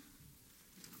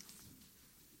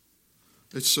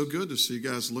It's so good to see you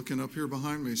guys looking up here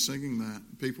behind me singing that.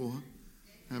 People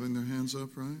having their hands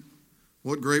up, right?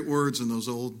 What great words in those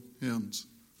old hymns.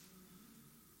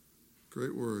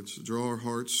 Great words to draw our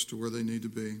hearts to where they need to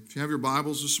be. If you have your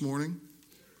Bibles this morning,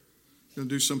 I'm going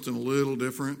to do something a little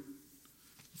different.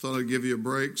 I thought I'd give you a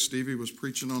break. Stevie was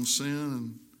preaching on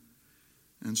sin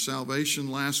and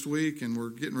salvation last week, and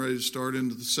we're getting ready to start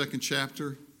into the second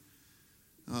chapter.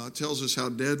 It tells us how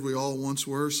dead we all once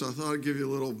were, so I thought I'd give you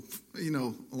a little,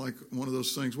 like one of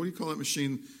those things. What do you call that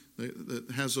machine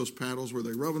that has those paddles where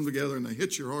they rub them together and they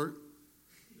hit your heart?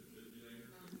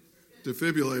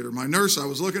 Defibrillator. I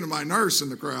was looking at my nurse in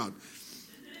the crowd.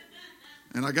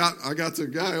 And I got the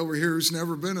guy over here who's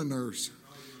never been a nurse.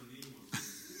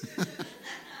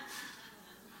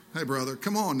 Hey, brother,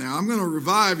 come on now. I'm going to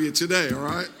revive you today, all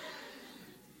right?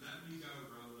 Let me go,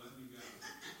 brother. Let me go.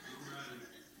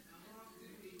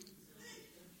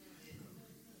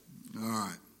 I'm ready. All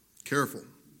right. Careful.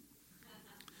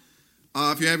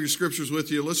 If you have your scriptures with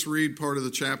you, let's read part of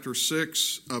the chapter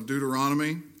 6 of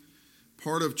Deuteronomy.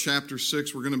 Part of chapter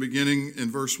 6, we're going to be beginning in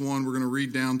verse 1. We're going to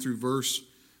read down through verse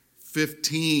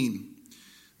 15.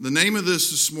 The name of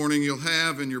this morning you'll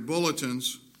have in your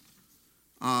bulletins.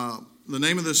 The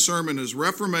name of this sermon is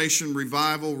Reformation,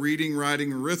 Revival, Reading,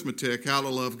 Writing, Arithmetic, How to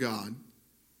Love God.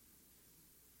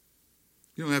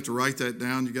 You don't have to write that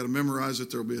down. You got to memorize it.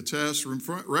 There will be a test.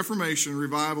 Reformation,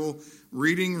 Revival,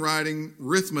 Reading, Writing,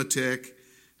 Arithmetic,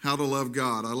 How to Love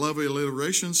God. I love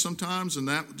alliteration sometimes, and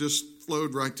that just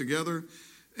flowed right together.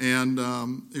 And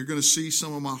you're going to see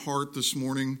some of my heart this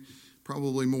morning,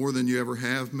 probably more than you ever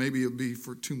have. Maybe it'll be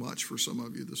for too much for some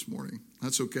of you this morning.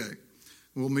 That's okay.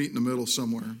 We'll meet in the middle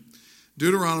somewhere.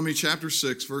 Deuteronomy chapter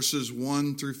 6, verses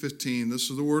 1 through 15.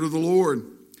 This is the word of the Lord.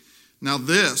 Now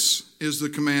this is the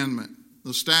commandment,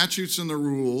 the statutes and the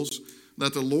rules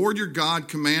that the Lord your God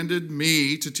commanded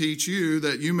me to teach you,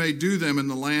 that you may do them in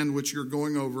the land which you're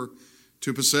going over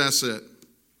to possess it.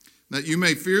 That you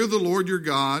may fear the Lord your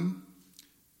God,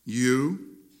 you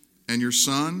and your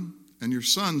son and your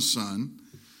son's son,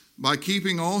 by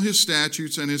keeping all his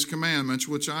statutes and his commandments,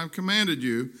 which I have commanded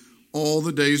you all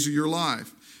the days of your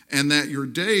life, and that your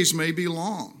days may be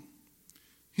long.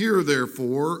 Hear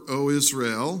therefore, O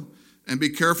Israel, and be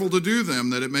careful to do them,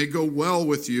 that it may go well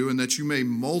with you, and that you may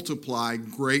multiply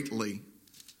greatly,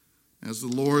 as the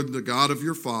Lord, the God of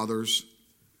your fathers,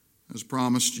 has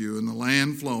promised you, in the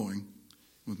land flowing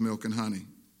with milk and honey.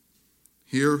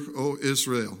 Hear, O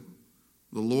Israel,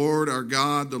 the Lord our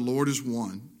God, the Lord is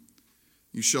one.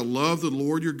 You shall love the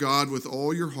Lord your God with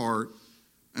all your heart,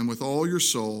 and with all your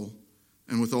soul,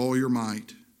 and with all your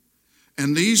might.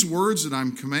 And these words that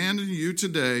I'm commanding you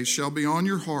today shall be on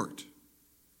your heart.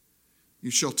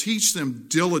 You shall teach them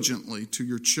diligently to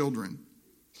your children.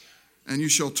 And you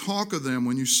shall talk of them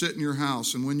when you sit in your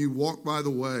house, and when you walk by the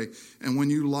way, and when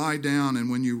you lie down, and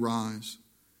when you rise.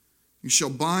 You shall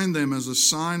bind them as a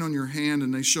sign on your hand,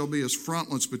 and they shall be as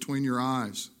frontlets between your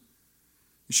eyes.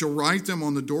 You shall write them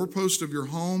on the doorpost of your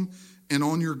home and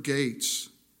on your gates.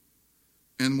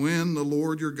 And when the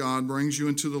Lord your God brings you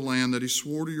into the land that he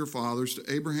swore to your fathers, to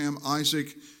Abraham,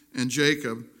 Isaac, and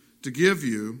Jacob, to give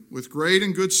you, with great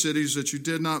and good cities that you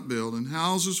did not build, and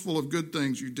houses full of good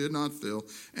things you did not fill,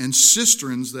 and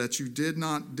cisterns that you did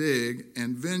not dig,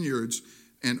 and vineyards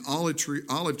and olive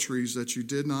trees that you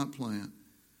did not plant.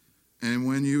 And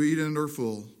when you eat and are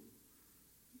full,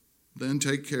 then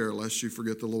take care lest you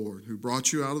forget the Lord, who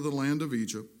brought you out of the land of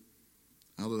Egypt,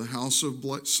 out of the house of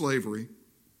slavery.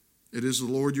 It is the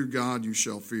Lord your God you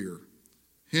shall fear.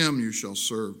 Him you shall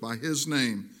serve. By his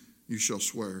name you shall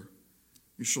swear.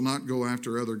 You shall not go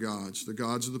after other gods, the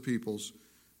gods of the peoples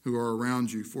who are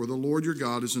around you. For the Lord your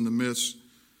God is in the midst.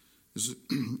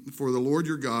 For the Lord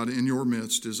your God in your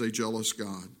midst is a jealous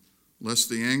God, lest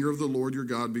the anger of the Lord your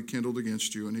God be kindled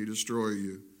against you, and he destroy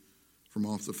you from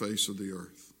off the face of the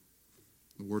earth.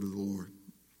 The word of the Lord.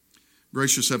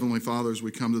 Gracious Heavenly Father, as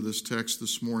we come to this text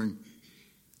this morning,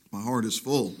 my heart is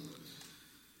full.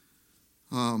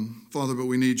 Father, but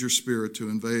we need your Spirit to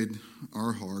invade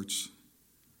our hearts.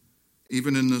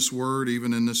 Even in this word,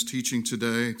 even in this teaching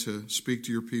today, to speak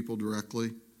to your people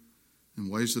directly in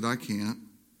ways that I can't,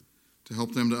 to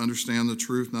help them to understand the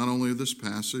truth not only of this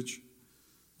passage,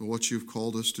 but what you've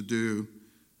called us to do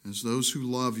as those who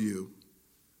love you.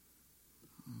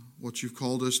 What you've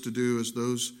called us to do as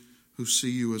those who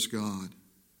see you as God,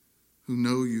 who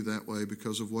know you that way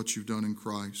because of what you've done in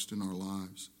Christ in our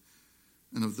lives.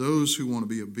 And of those who want to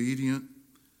be obedient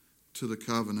to the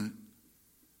covenant,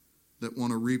 that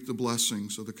want to reap the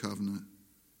blessings of the covenant,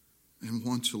 and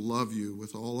want to love you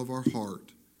with all of our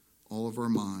heart, all of our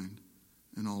mind,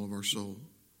 and all of our soul.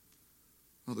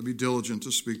 Father, be diligent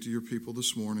to speak to your people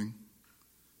this morning.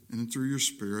 And through your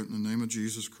Spirit, in the name of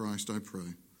Jesus Christ, I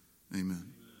pray.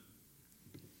 Amen.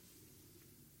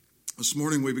 This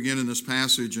morning we begin in this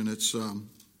passage, and it's, you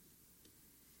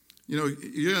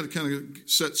got to kind of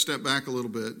step back a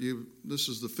little bit. This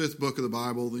is the fifth book of the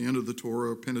Bible, the end of the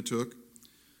Torah, Pentateuch.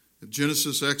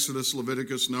 Genesis, Exodus,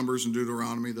 Leviticus, Numbers, and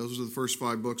Deuteronomy. Those are the first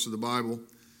 5 books of the Bible.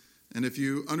 And if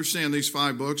you understand these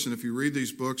 5 books, and if you read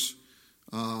these books,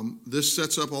 this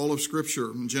sets up all of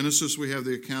Scripture. In Genesis, we have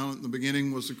the account. In the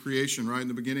beginning was the creation, right? In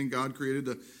the beginning, God created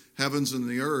the heavens and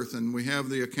the earth. And we have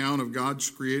the account of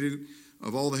God's created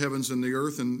of all the heavens and the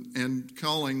earth and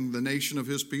calling the nation of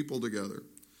his people together.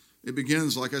 It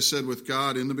begins, like I said, with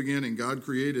God in the beginning. God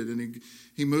created, and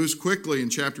he moves quickly in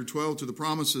chapter 12 to the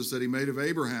promises that he made of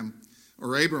Abram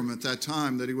at that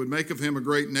time, that he would make of him a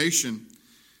great nation.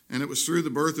 And it was through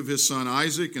the birth of his son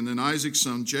Isaac, and then Isaac's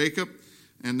son Jacob,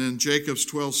 and then Jacob's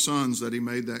 12 sons that he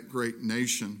made that great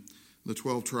nation, the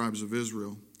 12 tribes of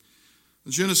Israel.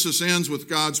 Genesis ends with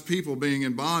God's people being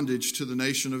in bondage to the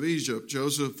nation of Egypt.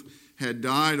 Joseph had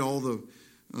died. All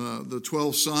the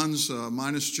 12 sons,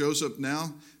 minus Joseph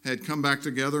now, had come back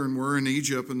together and were in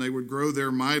Egypt, and they would grow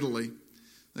there mightily.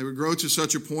 They would grow to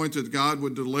such a point that God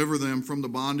would deliver them from the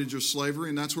bondage of slavery,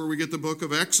 and that's where we get the book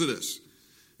of Exodus.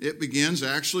 It begins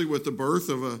actually with the birth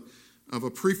of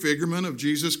a prefigurement of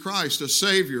Jesus Christ, a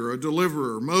Savior, a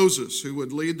deliverer, Moses, who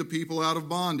would lead the people out of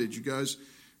bondage. You guys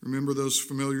remember those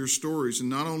familiar stories. And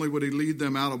not only would he lead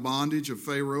them out of bondage of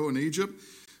Pharaoh in Egypt,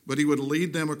 but he would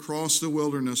lead them across the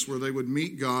wilderness where they would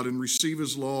meet God and receive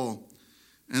his law,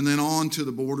 and then on to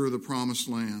the border of the promised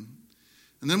land.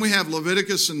 And then we have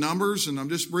Leviticus and Numbers, and I'm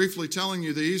just briefly telling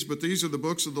you these, but these are the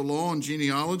books of the law and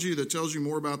genealogy that tells you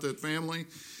more about that family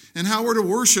and how we're to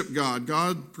worship God.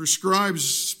 God prescribes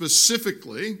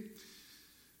specifically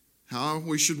how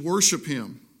we should worship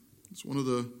him. It's one of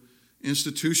the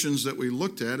institutions that we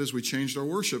looked at as we changed our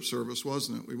worship service,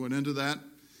 wasn't it? We went into that.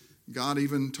 God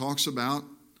even talks about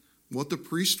what the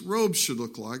priest's robes should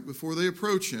look like before they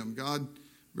approach him. God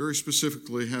very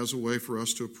specifically has a way for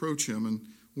us to approach him and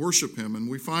worship him, and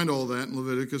we find all that in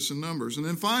Leviticus and Numbers. And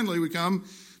then finally we come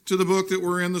to the book that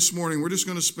we're in this morning. We're just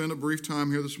going to spend a brief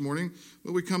time here this morning,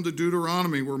 but we come to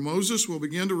Deuteronomy, where Moses will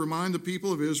begin to remind the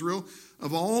people of Israel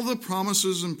of all the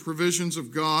promises and provisions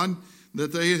of God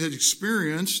that they had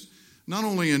experienced, not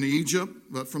only in Egypt,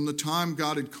 but from the time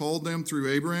God had called them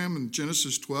through Abraham in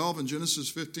Genesis 12 and Genesis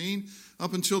 15,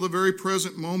 up until the very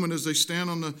present moment as they stand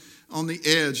on the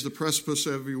edge, the precipice,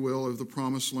 if you will, of the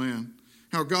promised land.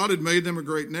 How God had made them a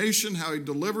great nation, how he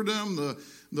delivered them,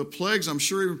 the plagues, I'm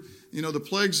sure, the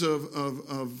plagues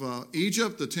of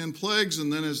Egypt, the 10 plagues,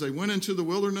 and then as they went into the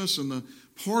wilderness and the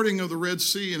parting of the Red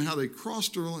Sea and how they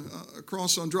crossed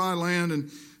across on dry land, and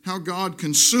how God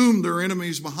consumed their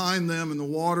enemies behind them in the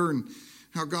water, and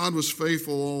how God was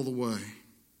faithful all the way.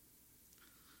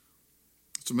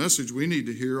 It's a message we need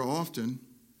to hear often,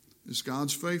 is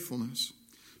God's faithfulness.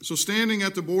 So standing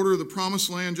at the border of the promised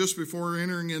land just before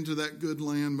entering into that good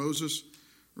land, Moses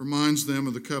reminds them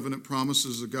of the covenant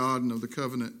promises of God and of the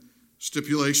covenant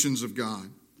stipulations of God.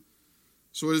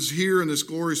 So it is here in this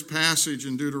glorious passage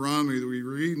in Deuteronomy that we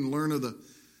read and learn of the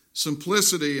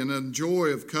simplicity and the joy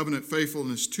of covenant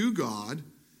faithfulness to God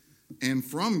and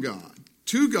from God.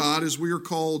 To God as we are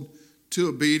called to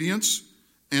obedience,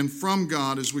 and from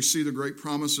God as we see the great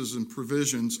promises and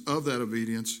provisions of that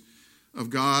obedience, of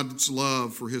God's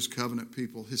love for his covenant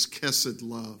people, his chesed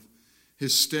love,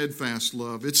 his steadfast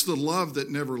love. It's the love that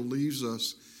never leaves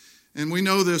us. And we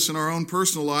know this in our own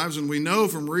personal lives, and we know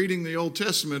from reading the Old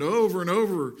Testament over and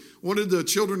over, what did the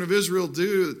children of Israel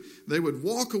do? They would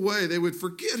walk away. They would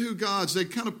forget who God's.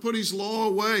 They'd kind of put his law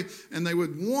away, and they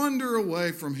would wander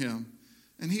away from him.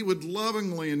 And he would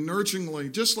lovingly and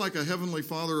nurturingly, just like a heavenly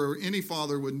father or any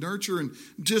father would nurture and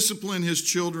discipline his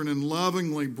children and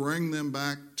lovingly bring them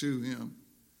back to him.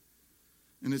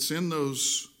 And it's in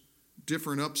those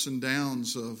different ups and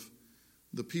downs of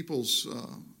the people's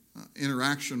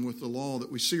interaction with the law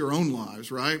that we see our own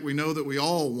lives, right? We know that we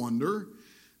all wander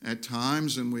at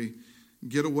times and we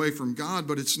get away from God,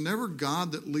 but it's never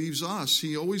God that leaves us.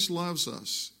 He always loves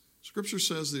us. Scripture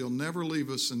says that he'll never leave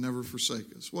us and never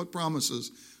forsake us. What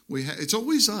promises we have? It's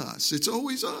always us. It's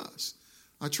always us.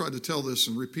 I tried to tell this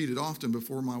and repeat it often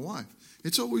before my wife.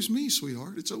 It's always me,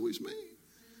 sweetheart. It's always me.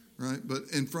 Right? But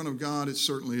in front of God, it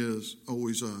certainly is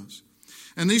always us.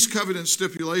 And these covenant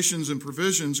stipulations and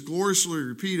provisions, gloriously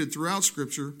repeated throughout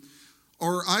Scripture,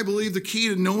 are, I believe, the key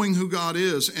to knowing who God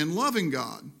is and loving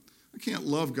God. I can't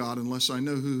love God unless I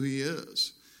know who he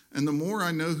is. And the more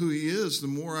I know who he is, the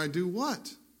more I do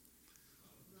what?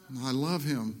 I love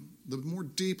him. the more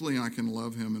deeply I can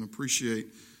love him and appreciate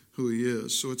who he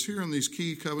is. So it's here in these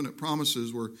key covenant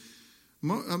promises where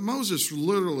Moses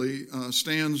literally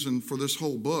stands in for this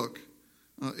whole book.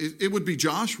 It would be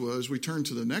Joshua as we turn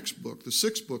to the next book, the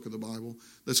sixth book of the Bible,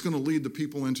 that's going to lead the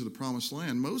people into the promised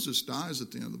land. Moses dies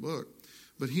at the end of the book,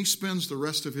 but he spends the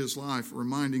rest of his life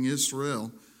reminding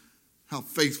Israel how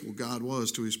faithful God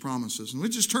was to his promises. And we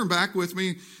just turn back with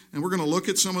me, and we're going to look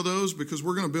at some of those because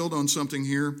we're going to build on something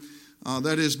here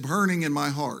that is burning in my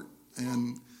heart.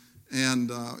 And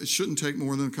it shouldn't take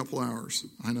more than a couple hours.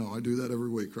 I know, I do that every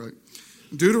week, right?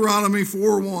 Deuteronomy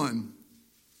 4:1.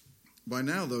 By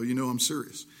now, though, you know I'm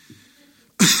serious.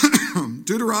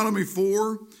 Deuteronomy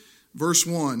 4, verse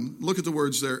 1. Look at the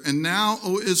words there. And now,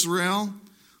 O Israel,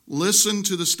 listen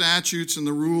to the statutes and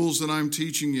the rules that I'm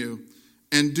teaching you,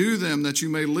 and do them that you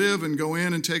may live and go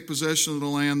in and take possession of the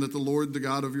land that the Lord, the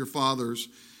God of your fathers,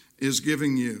 is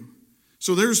giving you.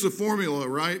 So there's the formula,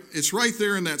 right? It's right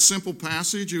there in that simple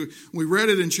passage. We read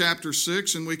it in chapter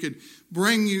 6, and we could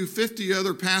bring you 50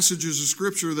 other passages of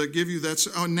Scripture that give you that.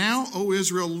 Now, O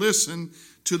Israel, listen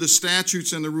to the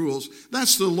statutes and the rules.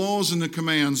 That's the laws and the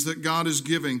commands that God is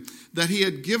giving, that he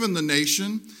had given the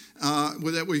nation,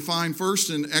 that we find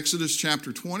first in Exodus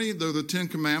chapter 20. They're the 10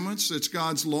 Commandments. It's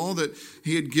God's law that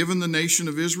he had given the nation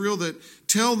of Israel that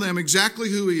tell them exactly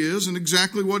who he is and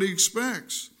exactly what he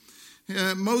expects.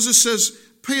 Moses says,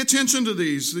 pay attention to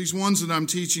these ones that I'm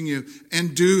teaching you,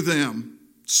 and do them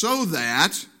so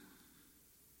that,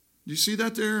 do you see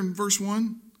that there in verse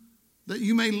 1? That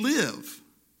you may live.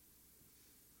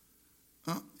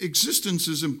 Existence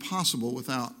is impossible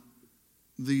without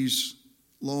these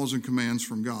laws and commands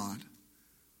from God.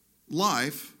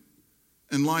 Life,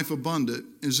 and life abundant,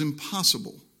 is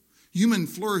impossible. Human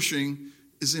flourishing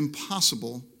is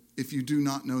impossible if you do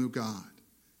not know God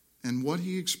and what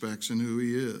he expects and who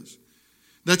he is.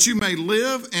 That you may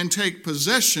live and take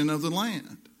possession of the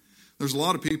land. There's a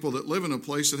lot of people that live in a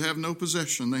place that have no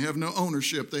possession. They have no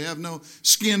ownership. They have no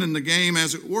skin in the game,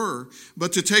 as it were.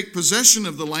 But to take possession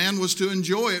of the land was to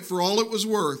enjoy it for all it was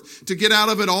worth, to get out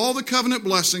of it all the covenant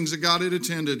blessings that God had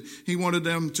intended. He wanted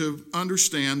them to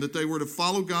understand that they were to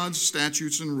follow God's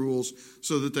statutes and rules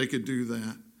so that they could do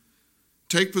that.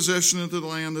 Take possession of the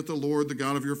land that the Lord, the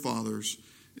God of your fathers,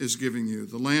 is giving you,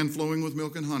 the land flowing with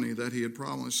milk and honey that he had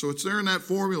promised. So it's there in that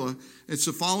formula. It's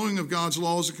the following of God's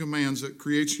laws and commands that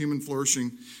creates human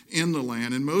flourishing in the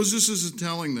land. And Moses is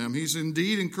telling them, he's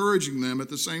indeed encouraging them at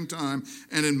the same time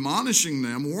and admonishing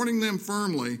them, warning them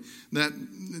firmly that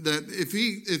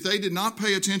if they did not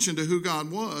pay attention to who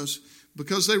God was,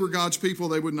 because they were God's people,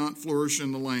 they would not flourish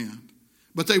in the land.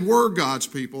 But they were God's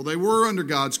people. They were under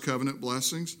God's covenant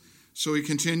blessings. So he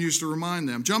continues to remind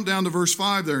them. Jump down to verse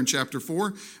 5 there in chapter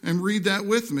 4 and read that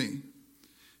with me.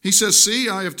 He says, see,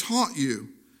 I have taught you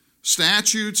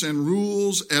statutes and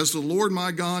rules as the Lord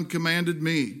my God commanded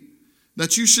me,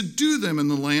 that you should do them in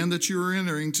the land that you are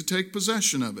entering to take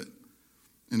possession of it.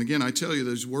 And again, I tell you,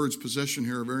 those words possession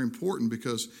here are very important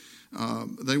because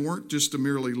they weren't just to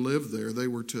merely live there. They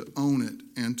were to own it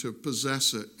and to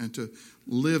possess it and to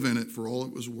live in it for all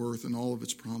it was worth and all of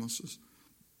its promises.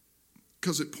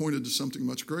 Because it pointed to something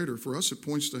much greater. For us, it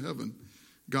points to heaven,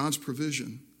 God's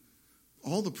provision.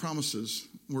 All the promises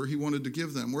where he wanted to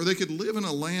give them, where they could live in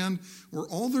a land where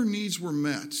all their needs were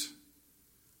met,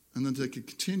 and that they could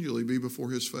continually be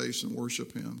before his face and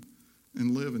worship him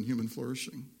and live in human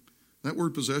flourishing. That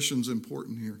word possession is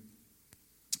important here.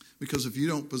 Because if you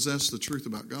don't possess the truth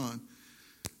about God,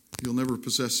 you'll never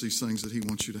possess these things that he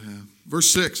wants you to have.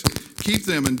 Verse 6, keep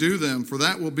them and do them, for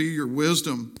that will be your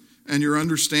wisdom and your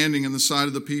understanding in the sight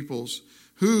of the peoples,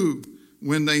 who,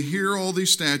 when they hear all these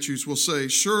statutes, will say,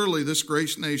 surely this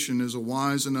great nation is a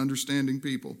wise and understanding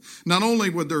people. Not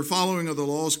only would their following of the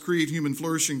laws create human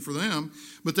flourishing for them,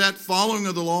 but that following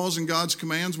of the laws and God's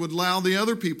commands would allow the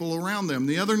other people around them,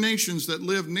 the other nations that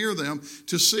lived near them,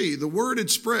 to see. The word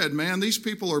had spread, man, these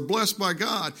people are blessed by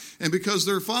God. And because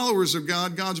they're followers of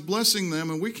God, God's blessing them,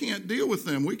 and we can't deal with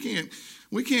them. We can't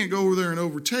go over there and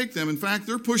overtake them. In fact,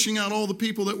 they're pushing out all the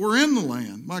people that were in the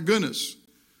land. My goodness.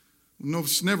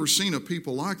 I've never seen a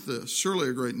people like this. Surely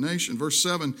a great nation. Verse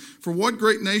 7, for what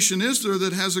great nation is there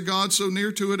that has a God so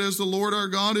near to it as the Lord our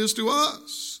God is to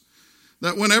us?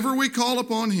 That whenever we call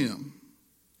upon him,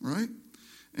 right?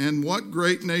 And what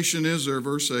great nation is there,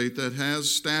 verse 8, that has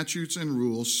statutes and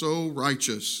rules so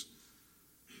righteous?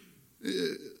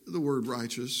 The word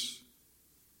righteous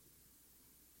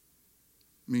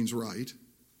means right.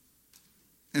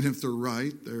 And if they're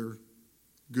right, they're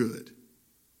good.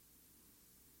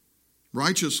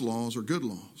 Righteous laws are good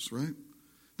laws, right?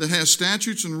 That has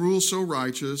statutes and rules so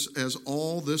righteous as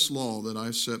all this law that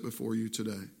I set before you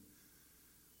today.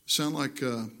 Sound like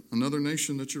another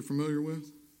nation that you're familiar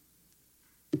with?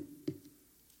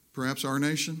 Perhaps our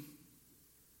nation?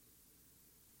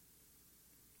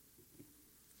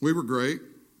 We were great.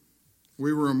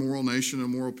 We were a moral nation, a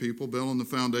moral people, built on the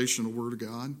foundation of the Word of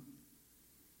God.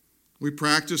 We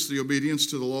practiced the obedience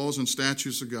to the laws and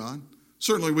statutes of God.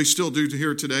 Certainly we still do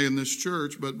here today in this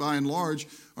church, but by and large,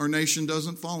 our nation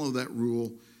doesn't follow that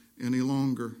rule any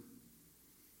longer.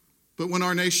 But when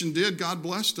our nation did, God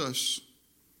blessed us.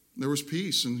 There was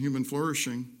peace and human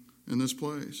flourishing in this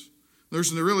place.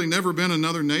 There's really never been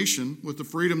another nation with the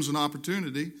freedoms and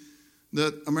opportunity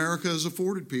that America has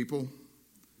afforded people.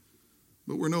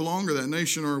 But we're no longer that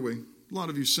nation, are we? A lot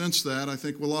of you sense that. I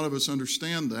think a lot of us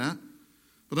understand that.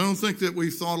 But I don't think that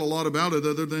we've thought a lot about it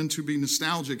other than to be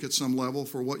nostalgic at some level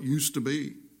for what used to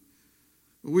be.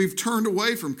 We've turned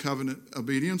away from covenant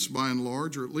obedience by and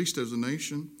large, or at least as a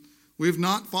nation. We have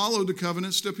not followed the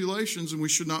covenant stipulations, and we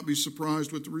should not be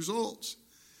surprised with the results.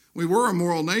 We were a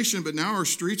moral nation, but now our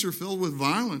streets are filled with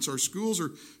violence. Our schools are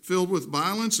filled with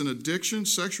violence and addiction,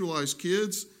 sexualized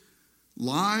kids,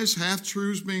 lies,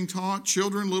 half-truths being taught,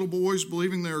 children, little boys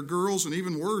believing they're girls, and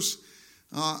even worse,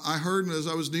 I heard as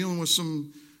I was dealing with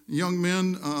some young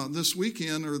men this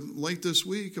weekend or late this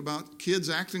week about kids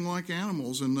acting like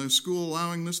animals and the school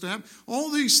allowing this to happen. All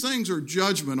these things are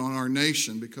judgment on our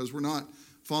nation because we're not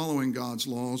following God's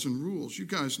laws and rules. You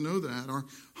guys know that. Our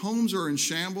homes are in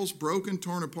shambles, broken,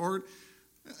 torn apart.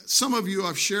 Some of you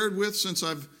I've shared with since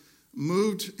I've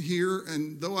moved here,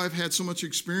 and though I've had so much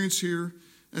experience here,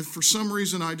 and for some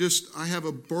reason I have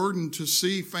a burden to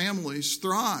see families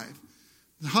thrive.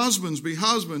 Husbands be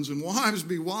husbands and wives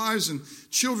be wives and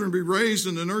children be raised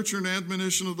in the nurture and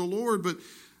admonition of the Lord. But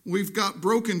we've got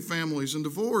broken families and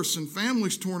divorce and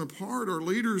families torn apart. Our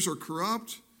leaders are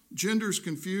corrupt, genders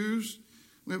confused.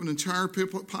 We have an entire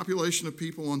population of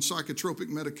people on psychotropic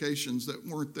medications that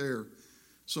weren't there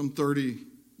some 30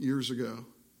 years ago.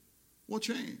 What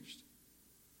changed?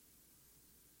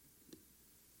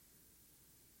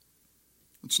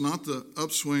 It's not the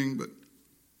upswing, but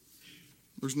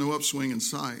there's no upswing in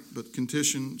sight, but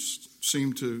conditions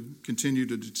seem to continue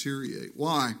to deteriorate.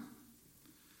 Why?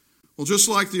 Well, just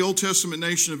like the Old Testament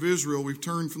nation of Israel, we've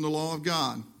turned from the law of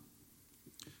God.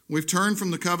 We've turned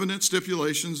from the covenant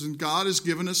stipulations, and God has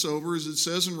given us over, as it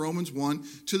says in Romans 1,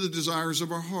 to the desires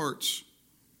of our hearts.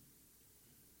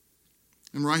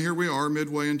 And right here we are,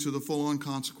 midway into the full-on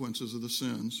consequences of the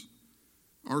sins,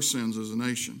 our sins as a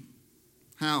nation.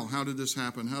 How? How did this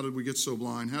happen? How did we get so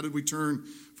blind? How did we turn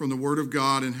from the Word of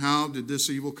God, and how did this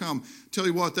evil come? Tell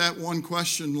you what, that one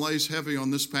question lays heavy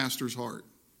on this pastor's heart.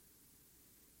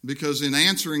 Because in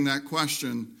answering that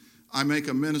question, I make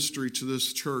a ministry to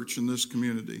this church and this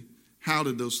community. How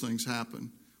did those things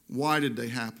happen? Why did they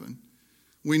happen?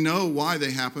 We know why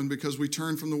they happened because we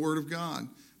turned from the Word of God.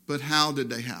 But how did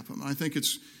they happen? I think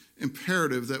it's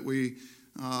imperative that we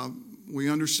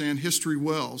understand history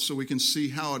well so we can see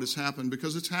how it has happened,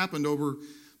 because it's happened over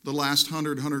the last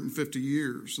 100, 150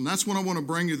 years. And that's what I want to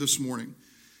bring you this morning.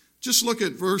 Just look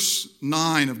at verse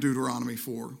 9 of Deuteronomy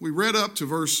 4. We read up to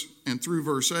verse and through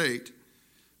verse 8.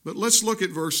 But let's look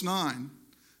at verse 9.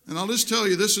 And I'll just tell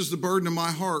you, this is the burden of my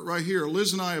heart right here.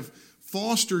 Liz and I have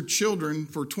fostered children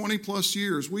for 20 plus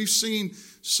years. We've seen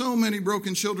so many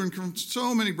broken children from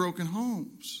so many broken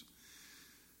homes.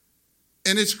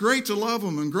 And it's great to love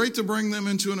them and great to bring them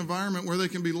into an environment where they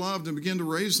can be loved and begin to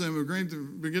raise them in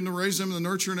the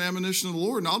nurture and admonition of the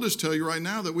Lord. And I'll just tell you right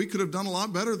now that we could have done a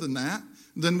lot better than that,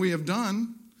 than we have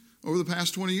done over the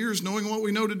past 20 years. Knowing what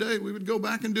we know today, we would go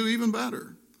back and do even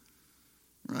better.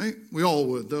 Right? We all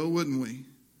would, though, wouldn't we?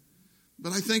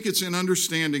 But I think it's in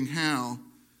understanding how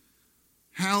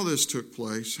this took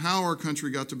place, how our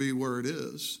country got to be where it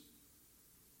is,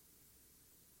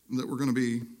 that we're going to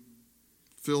be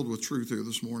filled with truth here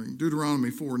this morning.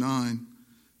 Deuteronomy 4:9.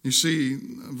 You see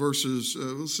verses,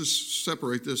 let's just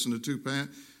separate this into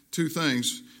two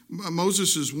things.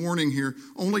 Moses is warning here,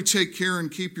 only take care and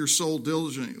keep your soul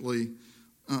diligently,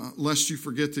 lest you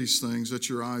forget these things that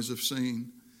your eyes have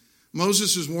seen.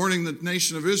 Moses is warning the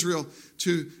nation of Israel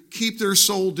to keep their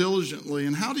soul diligently.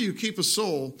 And how do you keep a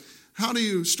soul? How do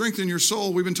you strengthen your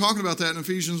soul? We've been talking about that in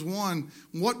Ephesians 1.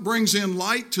 What brings in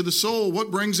light to the soul? What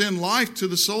brings in life to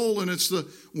the soul? And it's the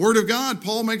Word of God.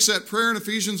 Paul makes that prayer in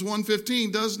Ephesians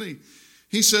 1:15, doesn't he?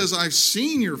 He says, I've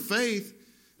seen your faith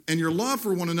and your love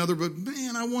for one another, but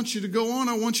man, I want you to go on.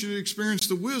 I want you to experience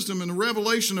the wisdom and the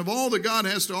revelation of all that God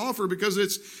has to offer, because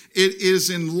it is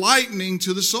enlightening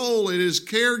to the soul. It is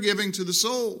caregiving to the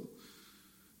soul.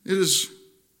 It is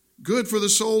good for the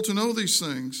soul to know these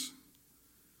things,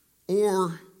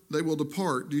 or they will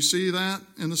depart. Do you see that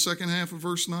in the second half of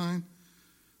verse 9?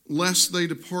 lest they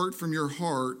depart from your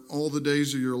heart all the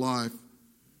days of your life.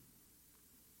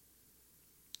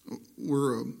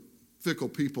 We're a fickle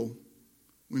people.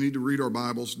 We need to read our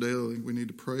Bibles daily. We need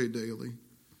to pray daily.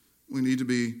 We need to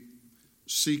be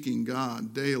seeking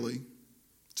God daily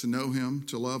to know Him,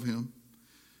 to love Him.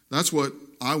 That's what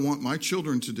I want my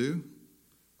children to do.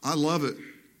 I love it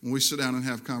when we sit down and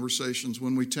have conversations,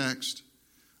 when we text.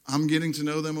 I'm getting to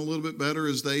know them a little bit better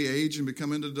as they age and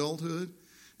become into adulthood,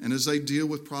 and as they deal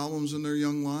with problems in their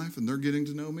young life, and they're getting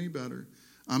to know me better.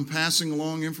 I'm passing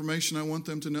along information I want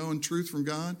them to know and truth from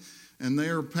God, and they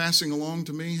are passing along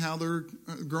to me how they're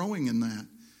growing in that.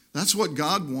 That's what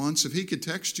God wants. If He could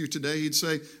text you today, He'd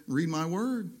say, read my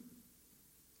word.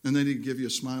 And then He'd give you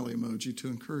a smiley emoji to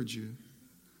encourage you.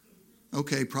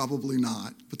 Okay, probably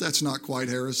not, but that's not quite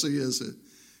heresy, is it?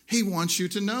 He wants you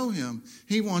to know Him.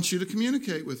 He wants you to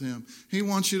communicate with Him. He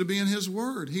wants you to be in His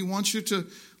Word. He wants you to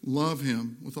love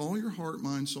Him with all your heart,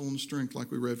 mind, soul, and strength,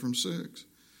 like we read from 6.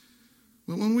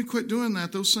 But when we quit doing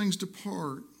that, those things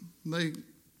depart. They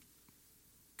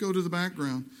go to the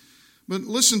background. But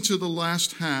listen to the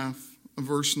last half of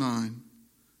verse 9.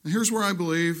 And here's where I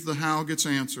believe the how gets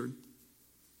answered.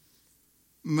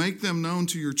 Make them known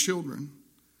to your children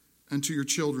and to your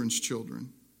children's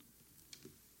children.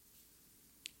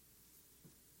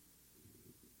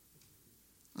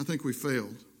 I think we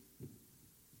failed.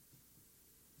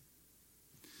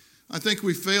 I think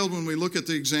we failed when we look at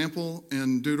the example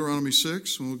in Deuteronomy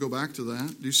 6, and we'll go back to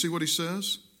that. Do you see what he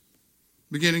says?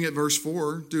 Beginning at verse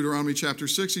 4, Deuteronomy chapter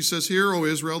 6, he says, Hear, O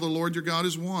Israel, the Lord your God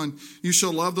is one. You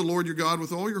shall love the Lord your God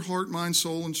with all your heart, mind,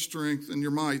 soul, and strength, and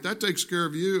your might. That takes care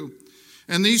of you.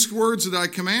 And these words that I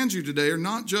command you today are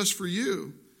not just for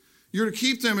you. You're to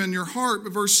keep them in your heart.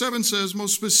 But verse 7 says,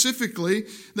 most specifically,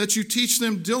 that you teach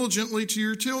them diligently to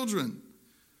your children.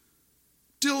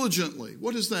 Diligently.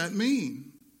 What does that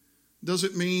mean? Does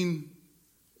it mean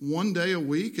one day a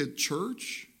week at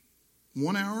church?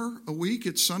 1 hour a week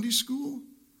at Sunday school?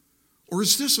 Or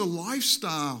is this a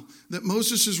lifestyle that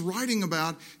Moses is writing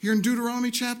about here in Deuteronomy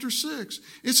chapter 6?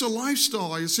 It's a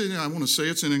lifestyle. I want to say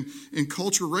it's an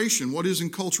enculturation. What is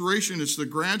enculturation? It's the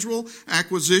gradual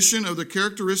acquisition of the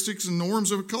characteristics and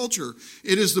norms of a culture.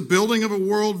 It is the building of a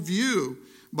worldview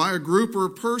by a group or a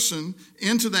person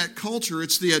into that culture.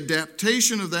 It's the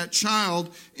adaptation of that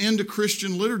child into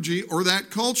Christian liturgy or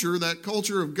that culture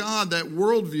of God, that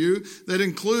worldview that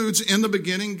includes in the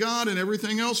beginning God, and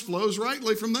everything else flows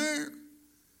rightly from there.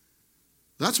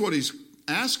 That's what he's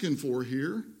asking for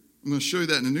here. I'm going to show you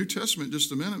that in the New Testament in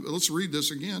just a minute, but let's read this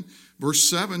again. Verse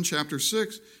 7, chapter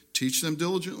 6, teach them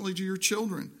diligently to your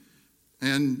children,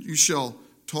 and you shall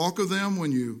talk of them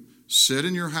when you sit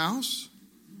in your house,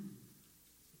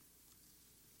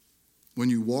 when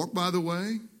you walk by the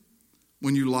way,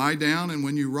 when you lie down, and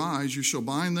when you rise. You shall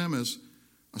bind them as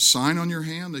a sign on your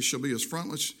hand. They shall be as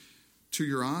frontlets to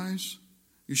your eyes.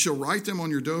 You shall write them on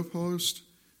your doorpost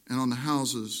and on the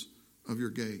houses of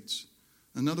your gates.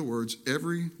 In other words,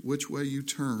 every which way you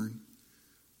turn,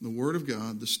 the Word of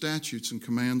God, the statutes and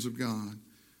commands of God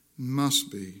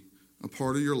must be a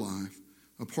part of your life,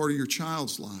 a part of your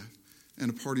child's life, and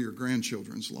a part of your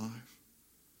grandchildren's life.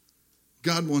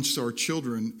 God wants our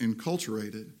children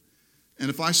enculturated.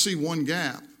 And if I see one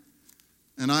gap,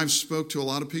 and I've spoke to a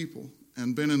lot of people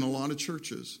and been in a lot of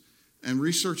churches and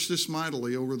researched this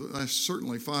mightily over the last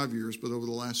certainly 5 years, but over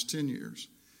the last 10 years,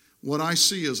 what I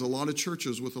see is a lot of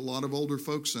churches with a lot of older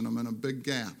folks in them and a big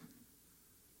gap.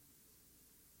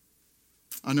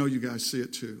 I know you guys see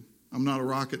it too. I'm not a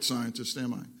rocket scientist,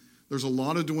 am I? There's a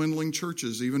lot of dwindling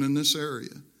churches, even in this area,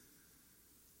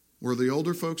 where the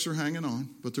older folks are hanging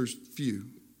on, but there's few.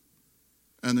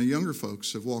 And the younger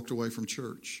folks have walked away from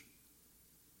church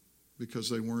because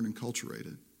they weren't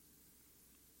enculturated.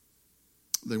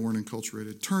 They weren't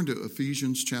enculturated. Turn to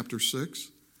Ephesians chapter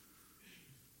 6.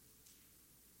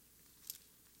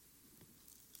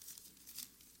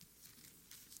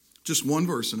 Just one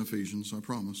verse in Ephesians, I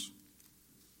promise.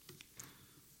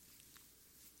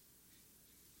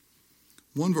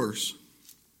 One verse.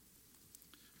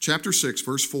 Chapter 6,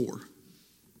 verse 4.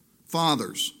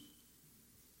 Fathers.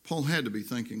 Paul had to be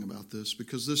thinking about this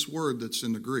because this word that's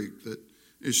in the Greek that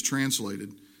is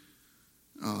translated,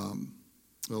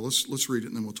 let's read it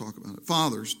and then we'll talk about it.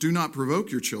 Fathers, do not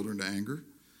provoke your children to anger,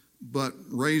 but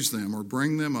raise them or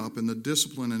bring them up in the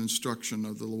discipline and instruction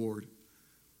of the Lord.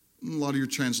 A lot of your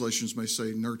translations may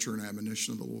say nurture and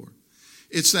admonition of the Lord.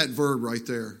 It's that verb right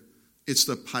there. It's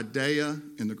the paideia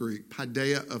in the Greek,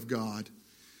 paideia of God.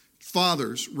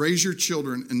 Fathers, raise your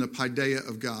children in the paideia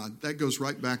of God. That goes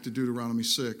right back to Deuteronomy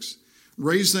 6.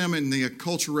 Raise them in the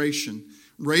acculturation.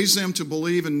 Raise them to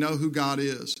believe and know who God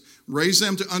is. Raise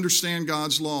them to understand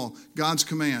God's law, God's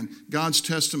command, God's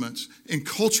testaments.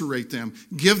 Enculturate them.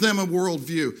 Give them a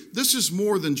worldview. This is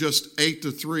more than just 8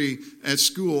 to 3 at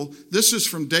school. This is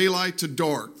from daylight to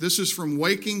dark. This is from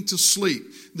waking to sleep.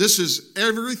 This is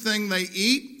everything they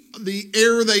eat, the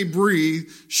air they breathe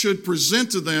should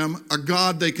present to them a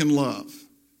God they can love.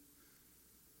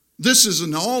 This is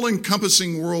an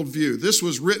all-encompassing worldview. This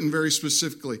was written very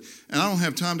specifically. And I don't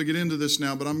have time to get into this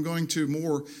now, but I'm going to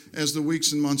more as the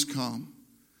weeks and months come.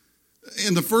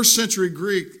 In the first century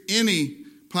Greek,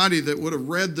 anybody that would have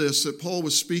read this that Paul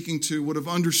was speaking to would have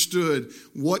understood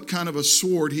what kind of a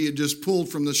sword he had just pulled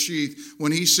from the sheath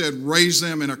when he said, raise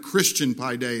them in a Christian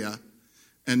paideia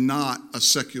and not a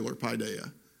secular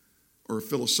paideia or a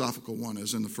philosophical one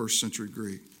as in the first century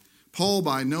Greek. Paul,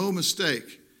 by no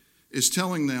mistake, is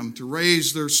telling them to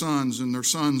raise their sons and their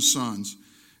sons' sons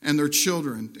and their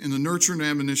children in the nurture and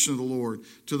admonition of the Lord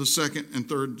to the second and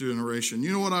third generation.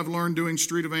 You know what I've learned doing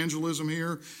street evangelism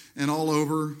here and all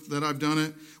over that I've done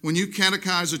it? When you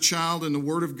catechize a child in the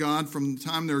Word of God from the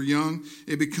time they're young,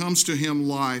 it becomes to him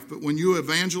life. But when you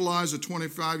evangelize a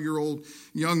 25-year-old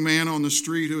young man on the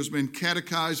street who has been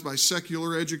catechized by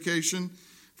secular education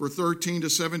for 13 to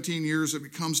 17 years, it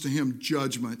becomes to him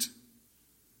judgment.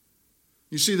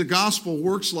 You see, the gospel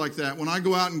works like that. When I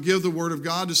go out and give the word of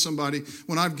God to somebody,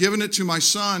 when I've given it to my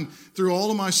son, through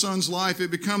all of my son's life,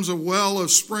 it becomes a well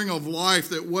of spring of life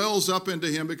that wells up into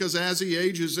him because as he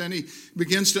ages and he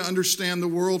begins to understand the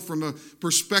world from a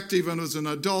perspective and as an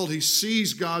adult, he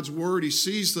sees God's word, he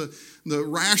sees the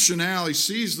rationale, he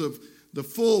sees the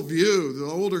full view. The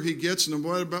older he gets and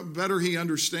the better he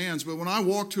understands. But when I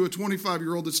walk to a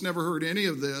 25-year-old that's never heard any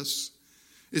of this,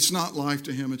 it's not life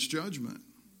to him, it's judgment.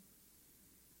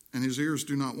 And his ears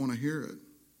do not want to hear it.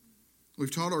 We've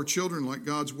taught our children like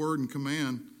God's word and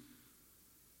command,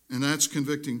 and that's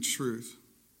convicting truth.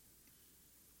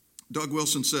 Doug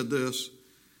Wilson said this,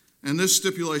 and this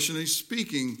stipulation, he's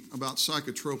speaking about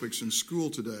psychotropics in school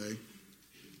today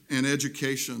and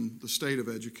education, the state of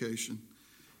education.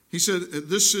 He said, and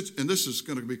this is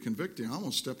going to be convicting. I'm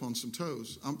going to step on some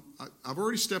toes. I've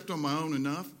already stepped on my own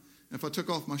enough. If I took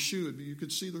off my shoe, you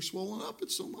could see they're swollen up.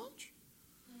 It's so much.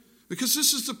 Because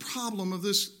this is the problem of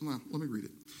this. Well, let me read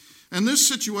it. And this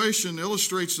situation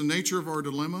illustrates the nature of our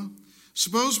dilemma.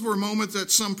 Suppose for a moment that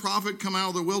some prophet come out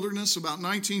of the wilderness about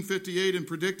 1958 and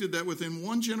predicted that within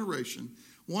one generation,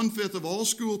 1/5 of all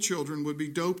school children would be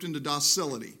doped into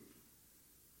docility.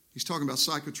 He's talking about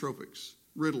psychotropics,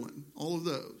 Ritalin, all of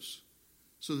those,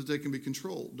 so that they can be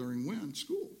controlled during when?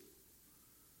 School.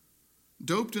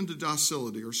 Doped into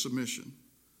docility or submission.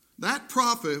 That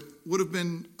prophet would have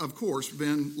been, of course,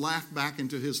 been laughed back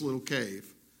into his little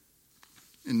cave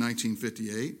in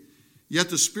 1958.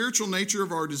 Yet the spiritual nature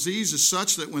of our disease is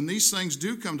such that when these things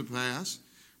do come to pass,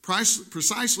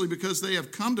 precisely because they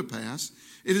have come to pass,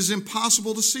 it is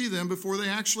impossible to see them before they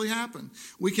actually happen.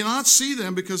 We cannot see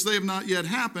them because they have not yet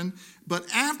happened, but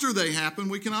after they happen,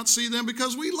 we cannot see them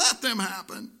because we let them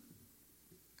happen.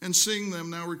 And seeing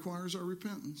them now requires our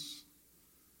repentance.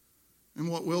 And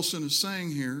what Wilson is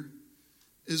saying here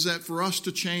is that for us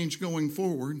to change going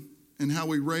forward and how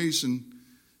we raise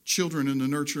children in the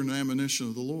nurture and admonition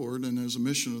of the Lord and as a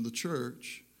mission of the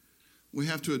church, we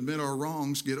have to admit our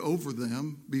wrongs, get over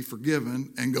them, be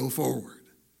forgiven, and go forward.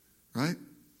 Right?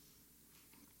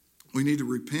 We need to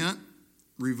repent,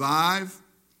 revive.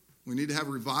 We need to have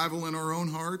revival in our own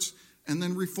hearts. And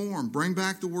then reform, bring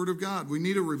back the Word of God. We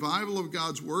need a revival of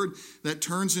God's Word that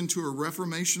turns into a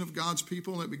reformation of God's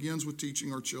people, and it begins with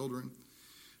teaching our children.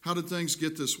 How did things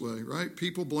get this way, right?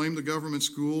 People blame the government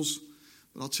schools,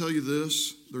 but I'll tell you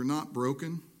this, they're not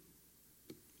broken.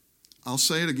 I'll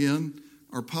say it again,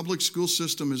 our public school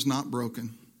system is not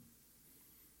broken.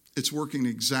 It's working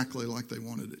exactly like they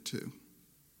wanted it to.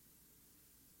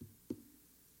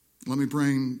 Let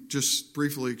me just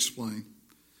briefly explain.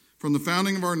 From the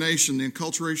founding of our nation, the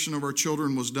enculturation of our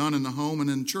children was done in the home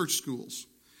and in church schools.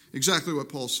 Exactly what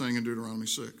Paul's saying in Deuteronomy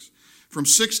 6. From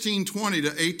 1620 to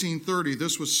 1830,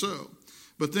 this was so.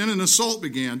 But then an assault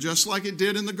began, just like it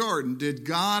did in the garden. Did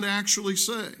God actually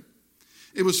say?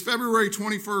 It was February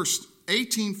 21st,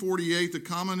 1848, the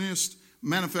Communist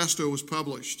Manifesto was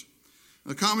published.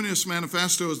 The Communist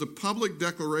Manifesto is the public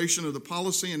declaration of the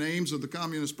policy and aims of the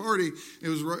Communist Party. It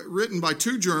was written by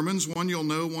two Germans, one you'll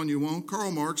know, one you won't, Karl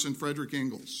Marx and Friedrich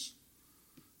Engels.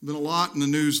 Been a lot in the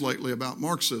news lately about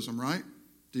Marxism, right?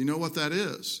 Do you know what that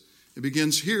is? It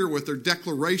begins here with their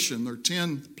declaration, their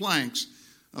 10 planks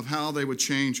of how they would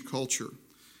change culture.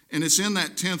 And it's in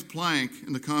that 10th plank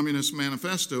in the Communist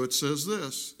Manifesto, it says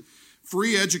this: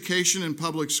 free education in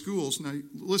public schools. Now,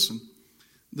 listen.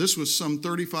 This was some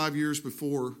 35 years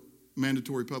before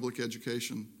mandatory public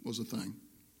education was a thing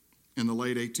in the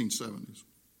late 1870s.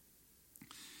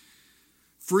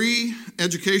 Free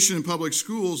education in public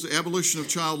schools, the abolition of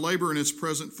child labor in its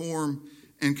present form,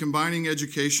 and combining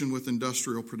education with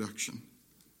industrial production.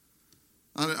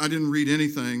 I didn't read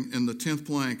anything in the 10th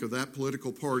plank of that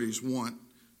political party's want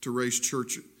to raise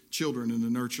children in the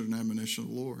nurture and admonition of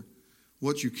the Lord.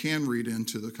 What you can read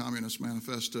into the Communist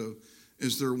Manifesto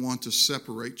is their want to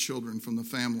separate children from the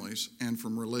families and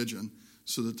from religion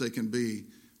so that they can be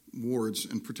wards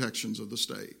and protections of the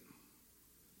state.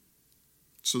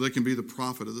 So they can be the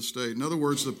prophet of the state. In other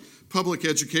words, the public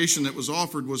education that was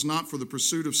offered was not for the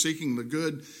pursuit of seeking the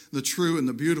good, the true, and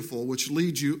the beautiful, which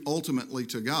leads you ultimately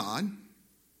to God.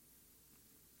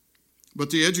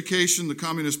 But the education the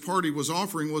Communist Party was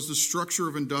offering was the structure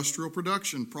of industrial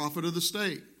production, profit of the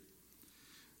state.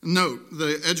 Note,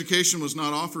 the education was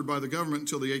not offered by the government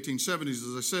until the 1870s,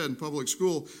 as I said, and public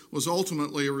school was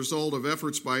ultimately a result of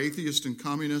efforts by atheists and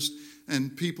communists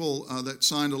and people that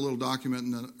signed a little document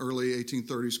in the early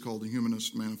 1830s called the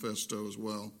Humanist Manifesto as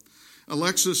well.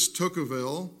 Alexis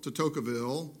Tocqueville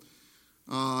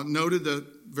noted that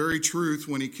very truth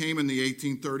when he came in the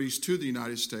 1830s to the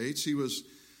United States. He was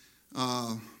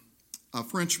a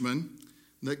Frenchman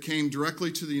that came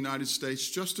directly to the United States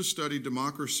just to study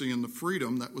democracy and the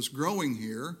freedom that was growing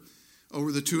here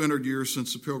over the 200 years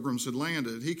since the Pilgrims had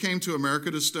landed. He came to America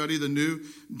to study the new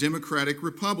democratic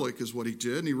republic is what he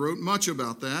did, and he wrote much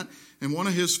about that. And one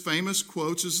of his famous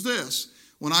quotes is this: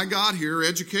 "When I got here,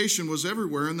 education was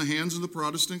everywhere in the hands of the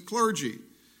Protestant clergy."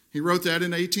 He wrote that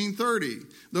in 1830.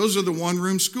 Those are the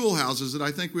one-room schoolhouses that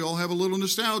I think we all have a little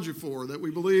nostalgia for, that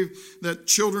we believe that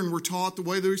children were taught the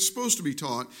way they were supposed to be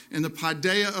taught, in the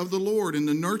paideia of the Lord, in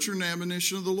the nurture and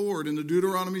admonition of the Lord, in the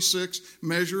Deuteronomy 6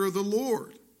 measure of the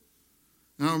Lord.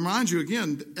 Now, I remind you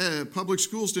again, public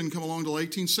schools didn't come along until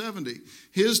 1870.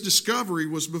 His discovery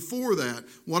was before that.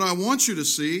 What I want you to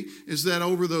see is that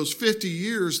over those 50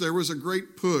 years, there was a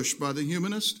great push by the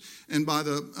humanists and by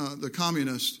the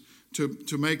communists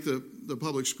to make the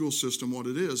public school system what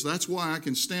it is. That's why I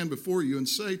can stand before you and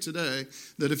say today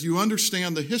that if you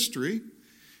understand the history,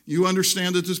 you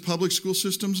understand that this public school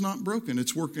system's not broken.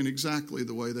 It's working exactly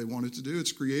the way they want it to do.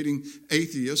 It's creating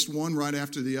atheists, one right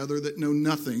after the other, that know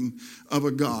nothing of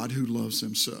a God who loves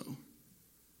them so.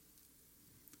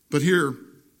 But here,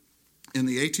 in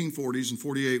the 1840s and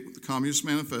 48, with the Communist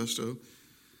Manifesto,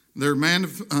 they're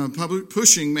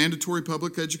pushing mandatory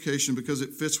public education because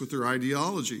it fits with their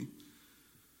ideology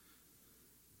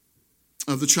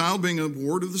of the child being a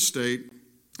ward of the state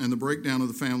and the breakdown of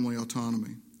the family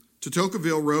autonomy.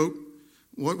 Tocqueville wrote,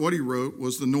 what he wrote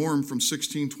was the norm from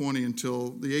 1620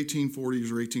 until the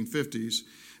 1840s or 1850s.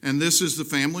 And this is the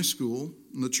family school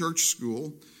and the church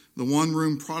school, the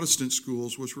one-room Protestant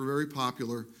schools, which were very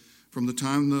popular from the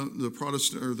time the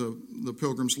Protestant or the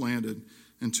Pilgrims landed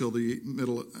until the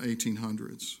middle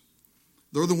 1800s.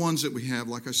 They're the ones that we have,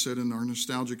 like I said, in our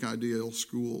nostalgic ideal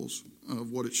schools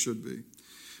of what it should be.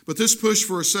 But this push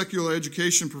for a secular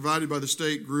education provided by the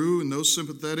state grew, and those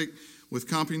sympathetic with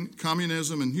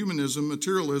communism and humanism,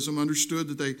 materialism, understood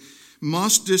that they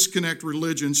must disconnect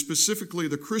religion, specifically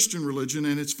the Christian religion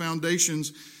and its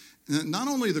foundations, not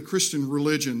only the Christian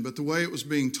religion, but the way it was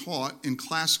being taught in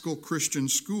classical Christian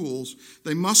schools.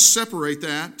 They must separate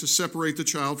that to separate the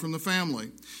child from the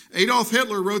family. Adolf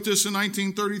Hitler wrote this in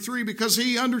 1933 because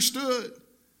he understood.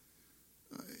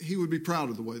 He would be proud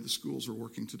of the way the schools are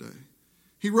working today.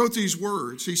 He wrote these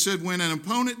words. He said, "When an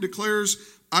opponent declares,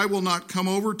 'I will not come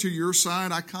over to your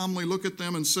side,' I calmly look at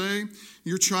them and say,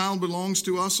 'Your child belongs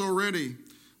to us already.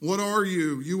 What are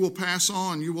you? You will pass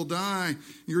on. You will die.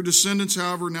 Your descendants,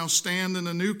 however, now stand in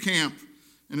a new camp.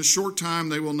 In a short time,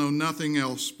 they will know nothing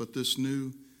else but this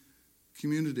new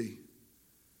community.'"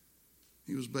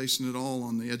 He was basing it all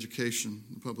on the education,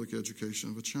 the public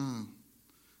education of a child.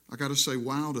 I got to say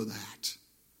wow to that.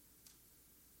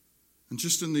 And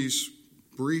just in these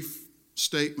brief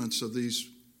statements of these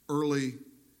early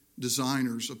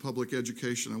designers of public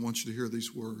education, I want you to hear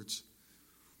these words.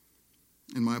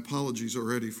 And my apologies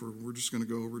already we're just going to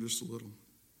go over just a little.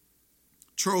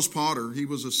 Charles Potter, he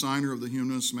was a signer of the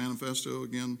Humanist Manifesto,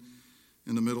 again,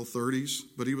 in the middle 30s,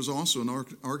 but he was also an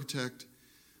architect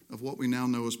of what we now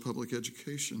know as public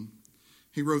education.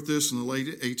 He wrote this in the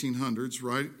late 1800s,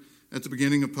 right at the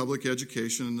beginning of public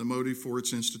education and the motive for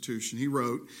its institution. He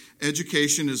wrote,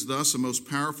 "Education is thus a most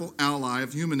powerful ally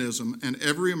of humanism, and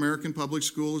every American public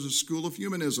school is a school of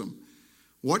humanism.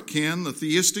 What can the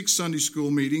theistic Sunday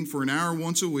school meeting for an hour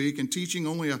once a week and teaching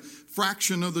only a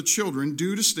fraction of the children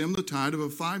do to stem the tide of a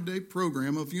 5-day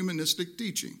program of humanistic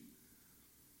teaching?"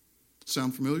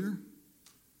 Sound familiar?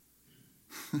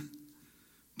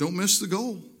 Don't miss the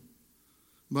goal.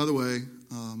 By the way,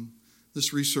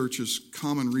 this research is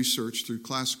common research through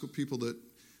classical people that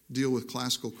deal with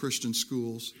classical Christian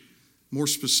schools. More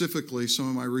specifically, some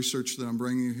of my research that I'm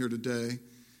bringing you here today,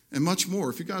 and much more.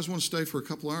 If you guys want to stay for a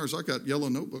couple hours, I've got yellow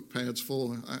notebook pads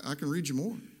full. I can read you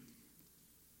more.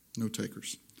 No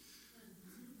takers.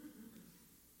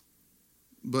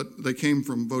 But they came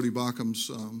from Bodie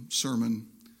Baucham's sermon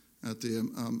at the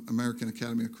American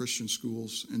Academy of Christian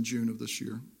Schools in June of this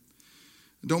year.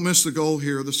 Don't miss the goal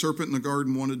here. The serpent in the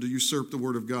garden wanted to usurp the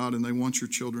word of God, and they want your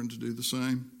children to do the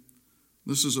same.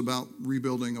 This is about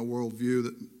rebuilding a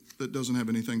worldview that doesn't have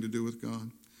anything to do with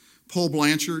God. Paul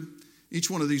Blanchard,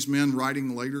 each one of these men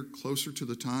writing later, closer to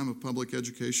the time of public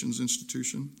education's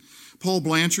institution. Paul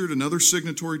Blanchard, another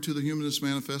signatory to the Humanist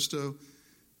Manifesto,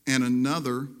 and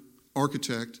another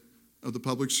architect of the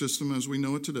public system as we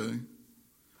know it today.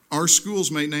 Our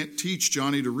schools may not teach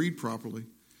Johnny to read properly,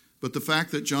 but the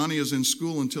fact that Johnny is in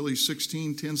school until he's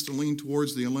 16 tends to lean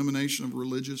towards the elimination of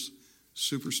religious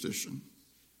superstition.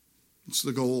 It's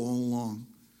the goal all along.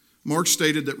 Marx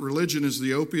stated that religion is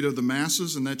the opiate of the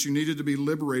masses and that you needed to be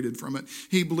liberated from it.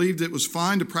 He believed it was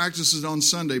fine to practice it on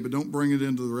Sunday, but don't bring it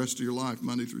into the rest of your life,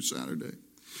 Monday through Saturday.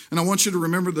 And I want you to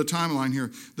remember the timeline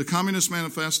here. The Communist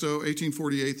Manifesto,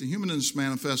 1848, the Humanist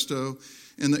Manifesto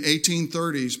in the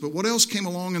 1830s. But what else came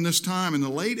along in this time? In the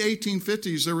late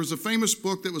 1850s, there was a famous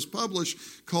book that was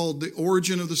published called The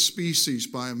Origin of the Species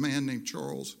by a man named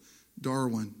Charles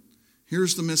Darwin.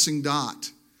 Here's the missing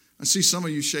dot. I see some of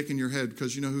you shaking your head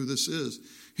because you know who this is.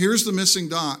 Here's the missing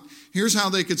dot. Here's how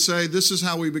they could say, this is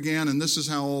how we began and this is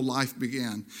how all life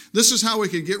began. This is how we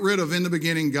could get rid of in the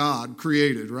beginning God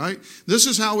created, right? This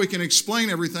is how we can explain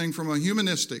everything from a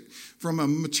humanistic, from a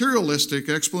materialistic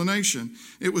explanation.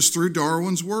 It was through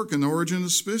Darwin's work and The Origin of the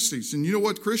Species. And you know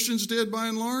what Christians did by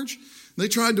and large? They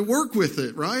tried to work with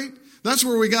it, right? That's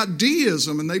where we got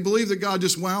deism, and they believe that God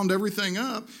just wound everything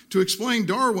up to explain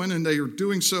Darwin, and they are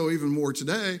doing so even more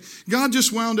today. God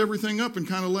just wound everything up and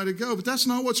kind of let it go, but that's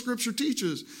not what Scripture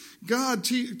teaches. God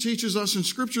teaches us in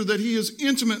Scripture that He is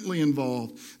intimately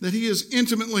involved, that He is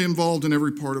intimately involved in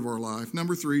every part of our life.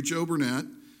 Number 3, Joe Burnett,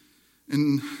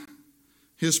 and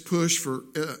his push for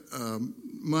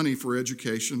money for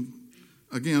education.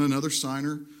 Again, another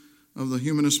signer of the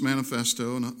Humanist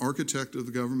Manifesto and an architect of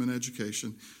the government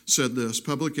education, said this: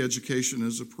 public education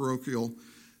is a parochial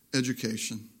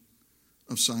education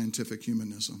of scientific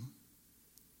humanism.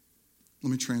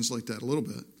 Let me translate that a little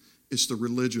bit. It's the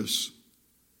religious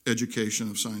education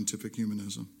of scientific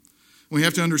humanism. We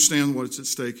have to understand what's at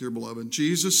stake here, beloved.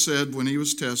 Jesus said when he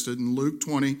was tested in Luke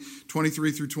 20,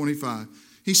 23 through 25,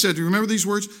 he said, do you remember these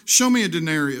words? Show me a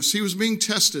denarius. He was being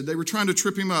tested. They were trying to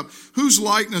trip him up. Whose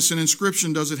likeness and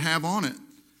inscription does it have on it?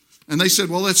 And they said,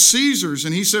 well, that's Caesar's.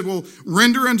 And he said, well,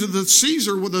 render unto the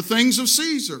Caesar with the things of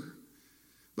Caesar.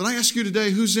 But I ask you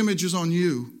today, whose image is on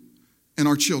you and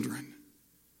our children?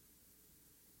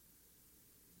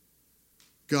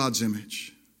 God's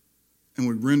image. And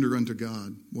we render unto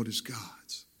God what is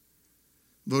God's.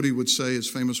 Bodie would say, his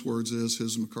famous words is,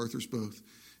 his and MacArthur's both,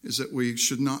 is that we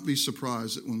should not be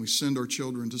surprised that when we send our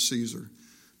children to Caesar,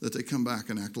 that they come back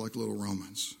and act like little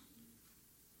Romans.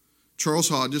 Charles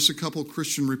Hodge, just a couple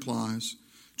Christian replies.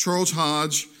 Charles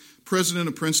Hodge, president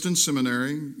of Princeton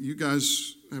Seminary. You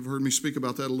guys have heard me speak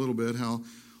about that a little bit, how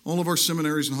all of our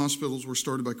seminaries and hospitals were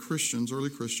started by Christians,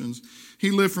 early Christians. He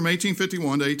lived from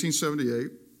 1851 to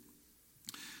 1878.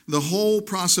 The whole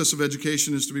process of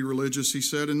education is to be religious, he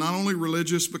said, and not only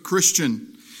religious, but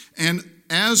Christian. And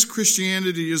as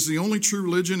Christianity is the only true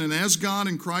religion, and as God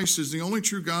in Christ is the only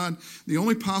true God, the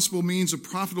only possible means of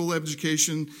profitable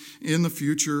education in the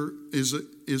future is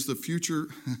the future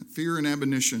fear and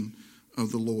admonition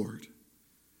of the Lord.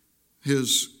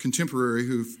 His contemporary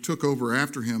who took over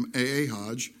after him, A.A.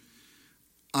 Hodge,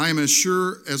 I am as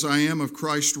sure as I am of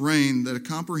Christ's reign that a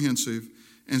comprehensive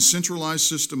and centralized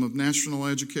system of national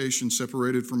education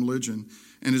separated from religion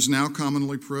and is now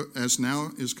commonly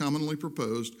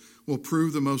proposed will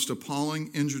prove the most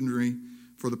appalling enginery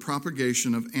for the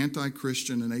propagation of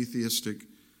anti-Christian and atheistic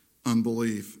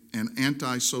unbelief and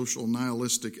anti-social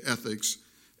nihilistic ethics,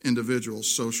 individual,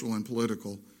 social, and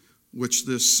political, which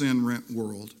this sin-rent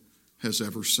world has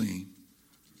ever seen.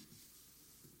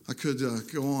 I could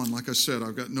go on. Like I said,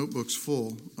 I've got notebooks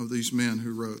full of these men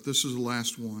who wrote. This is the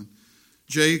last one.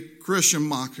 J. Grisham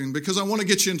Machen, because I want to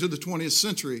get you into the 20th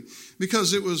century,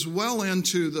 because it was well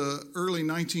into the early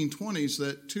 1920s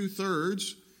that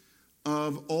 2/3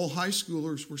 of all high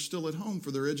schoolers were still at home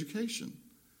for their education.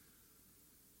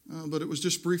 But it was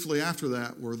just briefly after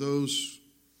that where those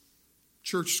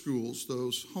church schools,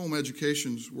 those home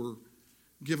educations were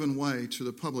given way to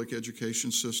the public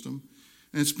education system.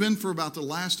 And it's been for about the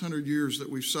last 100 years that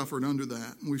we've suffered under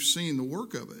that, and we've seen the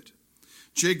work of it.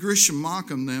 J. Grisham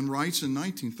Machem then writes in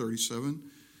 1937,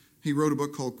 he wrote a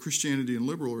book called Christianity and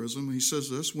Liberalism. He says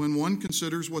this: when one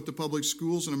considers what the public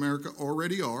schools in America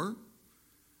already are,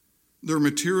 their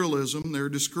materialism, their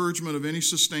discouragement of any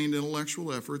sustained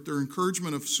intellectual effort, their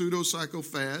encouragement of pseudo-psycho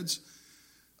fads,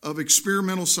 of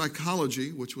experimental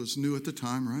psychology, which was new at the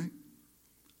time, right?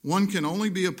 One can only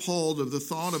be appalled of the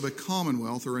thought of a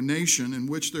commonwealth or a nation in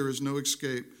which there is no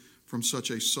escape from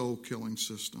such a soul-killing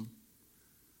system.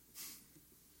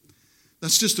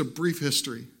 That's just a brief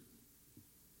history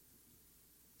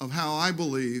of how I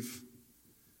believe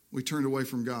we turned away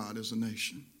from God as a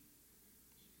nation.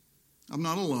 I'm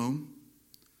not alone.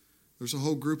 There's a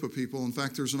whole group of people. In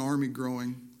fact, there's an army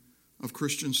growing of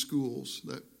Christian schools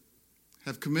that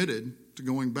have committed to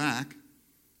going back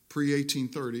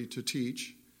pre-1830 to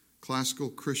teach classical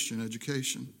Christian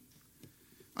education.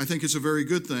 I think it's a very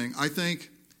good thing. I think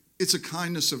it's a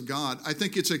kindness of God. I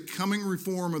think it's a coming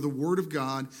reform of the Word of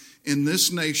God in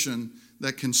this nation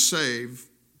that can save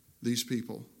these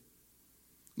people.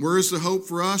 Where is the hope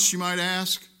for us, you might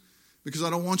ask? Because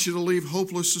I don't want you to leave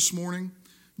hopeless this morning.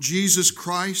 Jesus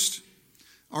Christ.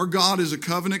 Our God is a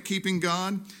covenant-keeping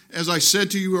God. As I said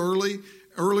to you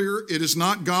earlier, it is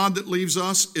not God that leaves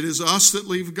us. It is us that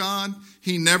leave God.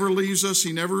 He never leaves us.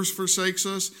 He never forsakes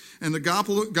us. And the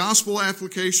gospel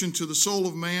application to the soul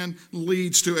of man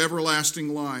leads to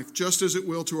everlasting life, just as it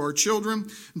will to our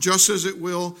children, just as it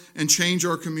will and change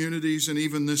our communities and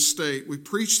even this state. We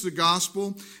preach the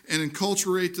gospel and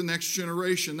enculturate the next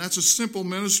generation. That's a simple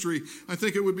ministry. I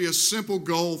think it would be a simple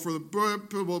goal for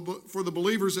the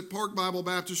believers at Park Bible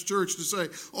Baptist Church to say,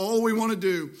 all we want to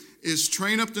do is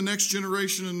train up the next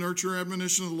generation and nurture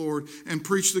admonition of the Lord and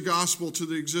preach the gospel to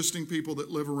the existing people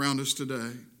that live around us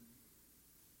today.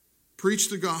 Preach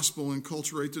the gospel and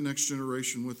cultivate the next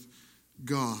generation with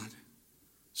God.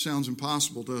 Sounds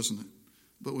impossible, doesn't it?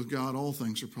 But with God, all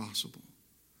things are possible.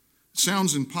 It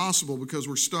sounds impossible because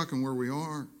we're stuck in where we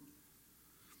are.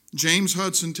 James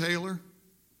Hudson Taylor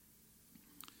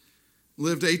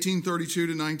lived 1832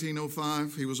 to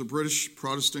 1905. He was a British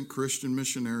Protestant Christian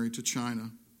missionary to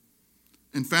China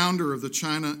and founder of the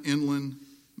China Inland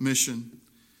Mission.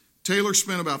 Taylor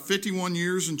spent about 51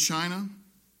 years in China.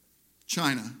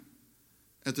 China,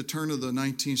 at the turn of the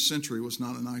 19th century, was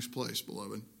not a nice place,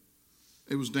 beloved.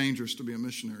 It was dangerous to be a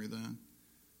missionary then.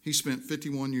 He spent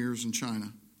 51 years in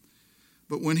China.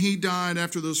 But when he died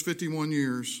after those 51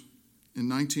 years, in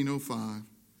 1905,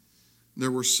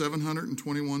 there were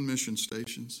 721 mission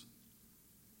stations,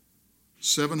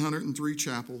 703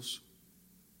 chapels,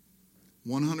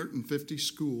 150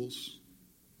 schools,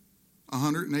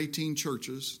 118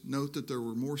 churches. Note that there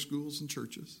were more schools than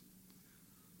churches.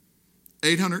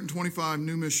 825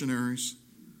 new missionaries,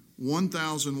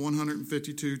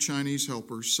 1,152 Chinese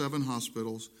helpers, 7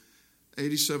 hospitals,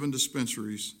 87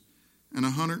 dispensaries, and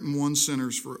 101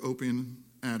 centers for opium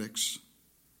addicts.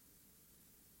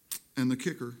 And the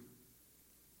kicker,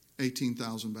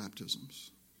 18,000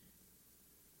 baptisms.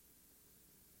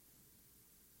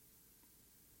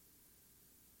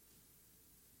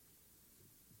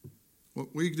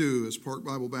 What we do as Park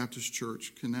Bible Baptist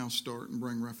Church can now start and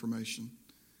bring reformation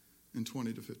in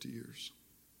 20 to 50 years.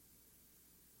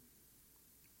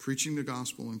 Preaching the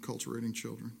gospel and cultivating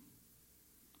children.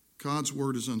 God's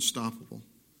word is unstoppable,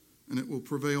 and it will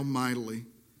prevail mightily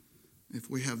if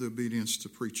we have the obedience to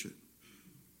preach it.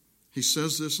 He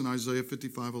says this in Isaiah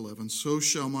 55:11, "So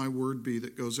shall my word be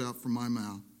that goes out from my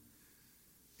mouth.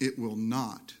 It will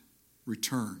not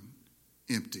return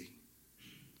empty,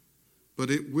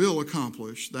 but it will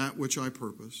accomplish that which I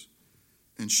purpose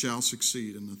and shall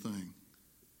succeed in the thing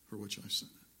for which I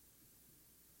sent it."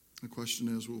 The question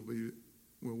is, will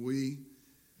we,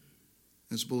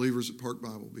 as believers at Park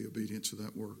Bible, be obedient to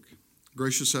that work?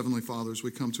 Gracious Heavenly Father, as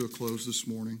we come to a close this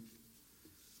morning,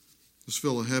 just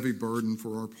feel a heavy burden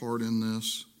for our part in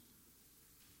this.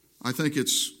 I think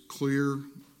it's clear,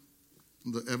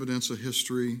 the evidence of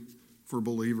history for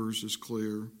believers is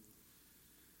clear,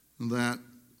 that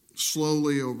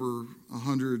slowly over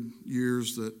 100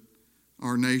 years that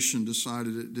our nation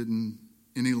decided it didn't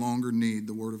any longer need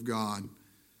the Word of God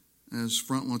as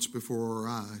frontlets before our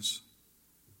eyes,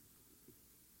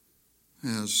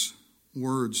 as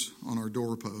words on our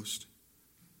doorpost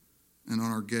and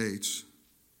on our gates,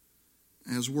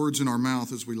 as words in our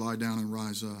mouth as we lie down and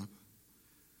rise up.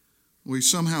 We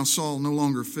somehow saw no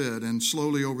longer fit, and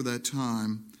slowly over that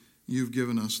time, you've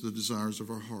given us the desires of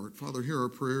our heart. Father, hear our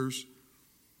prayers.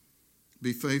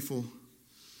 Be faithful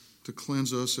to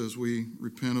cleanse us as we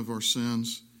repent of our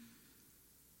sins,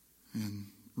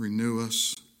 and renew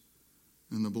us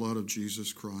in the blood of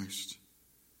Jesus Christ.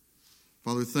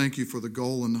 Father, thank you for the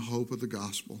goal and the hope of the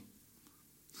gospel.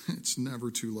 It's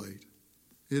never too late.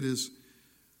 It is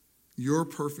your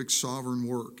perfect sovereign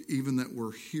work, even that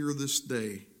we're here this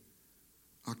day,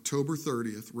 October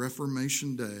 30th,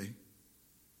 Reformation Day,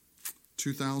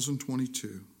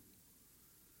 2022,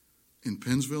 in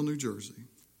Pennsville, New Jersey,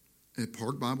 at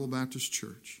Park Bible Baptist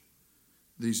Church,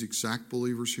 these exact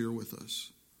believers here with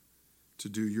us to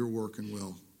do your work and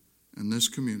will in this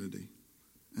community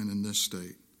and in this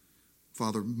state.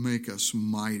 Father, make us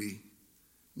mighty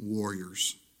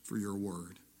warriors for your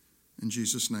word. In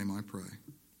Jesus' name I pray.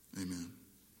 Amen.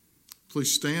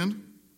 Please stand.